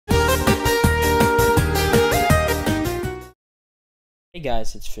Hey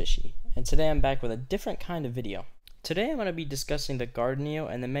guys, it's Fishy, and today I'm back with a different kind of video. Today I'm going to be discussing the garden eel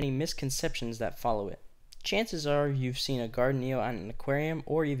and the many misconceptions that follow it. Chances are you've seen a garden eel at an aquarium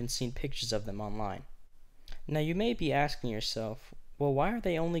or even seen pictures of them online. Now you may be asking yourself, well, why are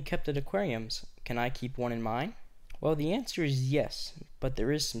they only kept at aquariums? Can I keep one in mine? Well, the answer is yes, but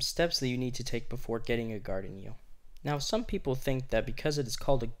there is some steps that you need to take before getting a garden eel. Now some people think that because it is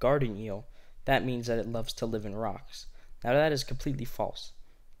called a garden eel, that means that it loves to live in rocks. Now that is completely false.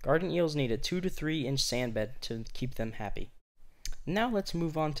 Garden eels need a 2 to 3 inch sand bed to keep them happy. Now let's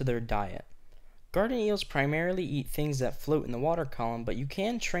move on to their diet. Garden eels primarily eat things that float in the water column, but you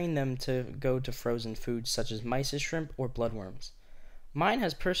can train them to go to frozen foods such as mysis shrimp or bloodworms. Mine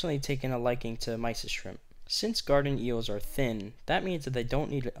has personally taken a liking to mysis shrimp. Since garden eels are thin, that means that they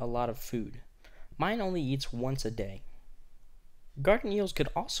don't need a lot of food. Mine only eats once a day. Garden eels could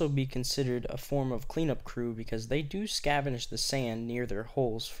also be considered a form of cleanup crew because they do scavenge the sand near their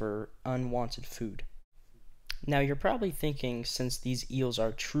holes for unwanted food. Now you're probably thinking, since these eels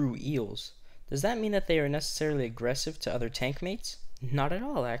are true eels, does that mean that they are necessarily aggressive to other tank mates? Not at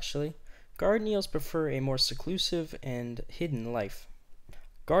all, actually. Garden eels prefer a more seclusive and hidden life.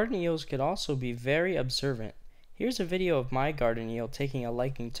 Garden eels could also be very observant. Here's a video of my garden eel taking a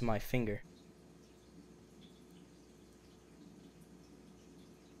liking to my finger.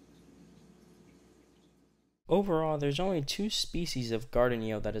 Overall, there's only two species of garden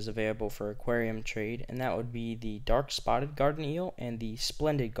eel that is available for aquarium trade, and that would be the dark spotted garden eel and the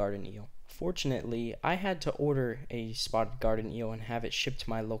splendid garden eel. Fortunately, I had to order a spotted garden eel and have it shipped to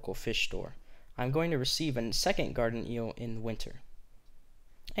my local fish store. I'm going to receive a second garden eel in the winter.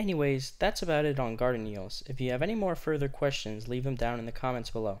 Anyways, that's about it on garden eels. If you have any more further questions, leave them down in the comments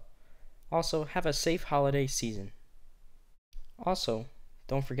below. Also, have a safe holiday season. Also,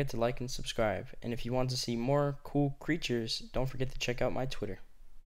 don't forget to like and subscribe, and if you want to see more cool creatures, don't forget to check out my Twitter.